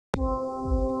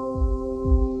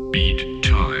Beat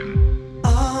time.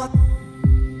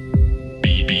 Beat time.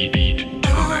 Beat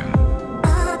time.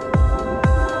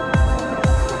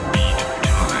 Beat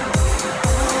time.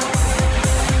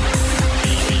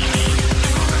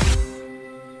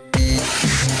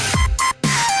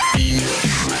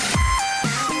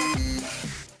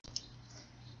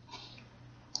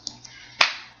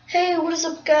 Hey, what is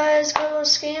up, guys?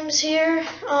 Carlos Games here.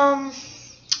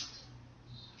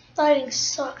 Lighting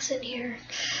sucks in here.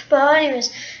 But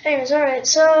anyways, alright,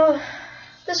 so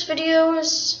this video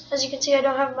is, as you can see, I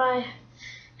don't have my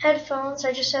headphones,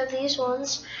 I just have these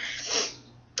ones.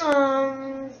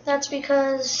 That's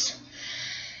because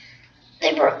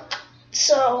they broke.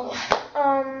 So,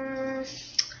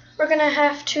 we're gonna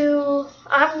have to,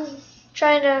 I'm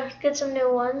trying to get some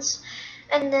new ones.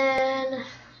 And then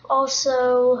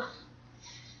also,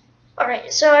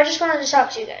 alright, so I just wanted to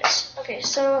talk to you guys. Okay,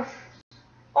 so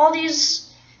all these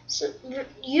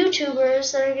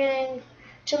YouTubers that are getting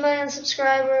 2 million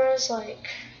subscribers, like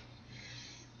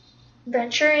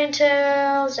Venturian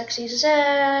Tales, XYZ,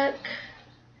 and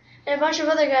a bunch of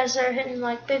other guys that are hitting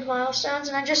like big milestones,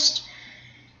 and I just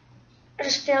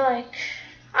feel like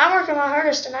I'm working my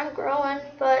hardest and I'm growing,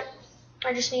 but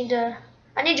I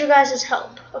need you guys'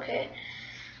 help, okay?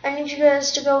 I need you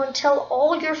guys to go and tell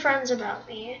all your friends about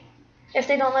me. If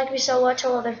they don't like me, so what?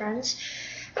 Tell other friends.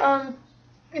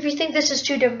 If you think this is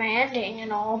too demanding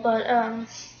and all, but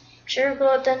sure,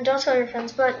 go out then, don't tell your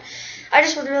friends. But I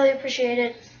just would really appreciate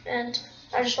it, and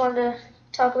I just wanted to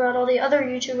talk about all the other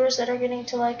YouTubers that are getting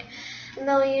to like 1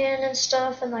 million and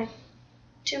stuff, and like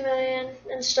 2 million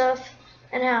and stuff,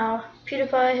 and how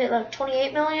PewDiePie hit like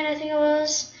 28 million, I think it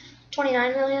was,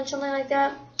 29 million, something like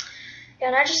that. Yeah,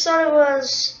 and I just thought it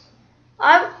was,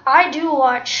 I do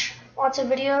watch lots of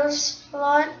videos a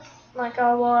lot. Like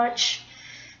I'll watch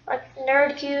like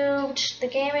NerdCubed, The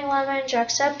Gaming Lemon,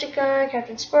 Jacksepticeye,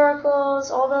 Captain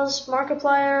Sparkles, all those,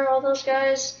 Markiplier, all those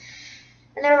guys,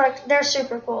 and they're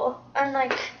super cool. And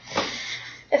like,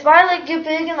 if I like get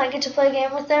big and like get to play a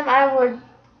game with them, I would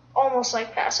almost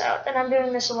like pass out. And I'm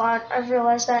doing this a lot. I've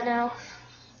realized that now.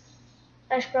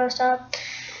 I should probably stop.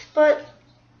 But,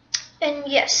 and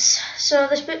yes, so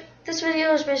this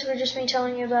video is basically just me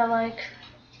telling you about like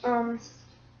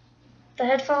the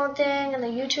headphone thing and the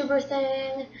YouTuber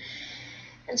thing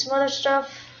and some other stuff.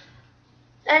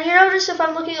 And you notice if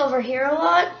I'm looking over here a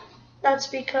lot, that's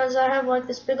because I have like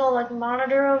this big old like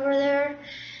monitor over there.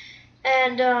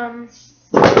 And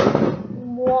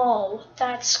whoa,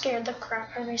 that scared the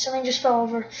crap out of me. Something just fell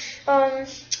over.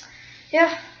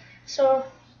 Yeah, so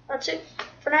that's it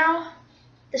for now.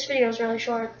 This video is really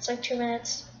short, it's like 2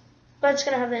 minutes, but it's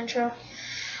gonna have the intro.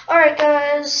 Alright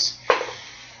guys,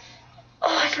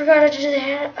 oh, I forgot to do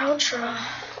the outro.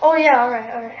 Oh yeah,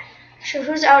 alright.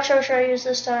 Whose outro should I use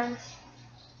this time?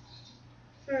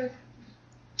 You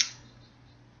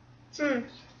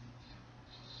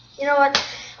know what,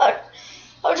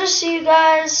 I'll just see you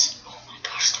guys. Oh my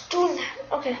gosh, stop doing that.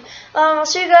 Okay, I'll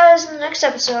see you guys in the next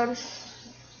episode.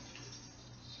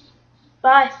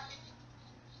 Bye.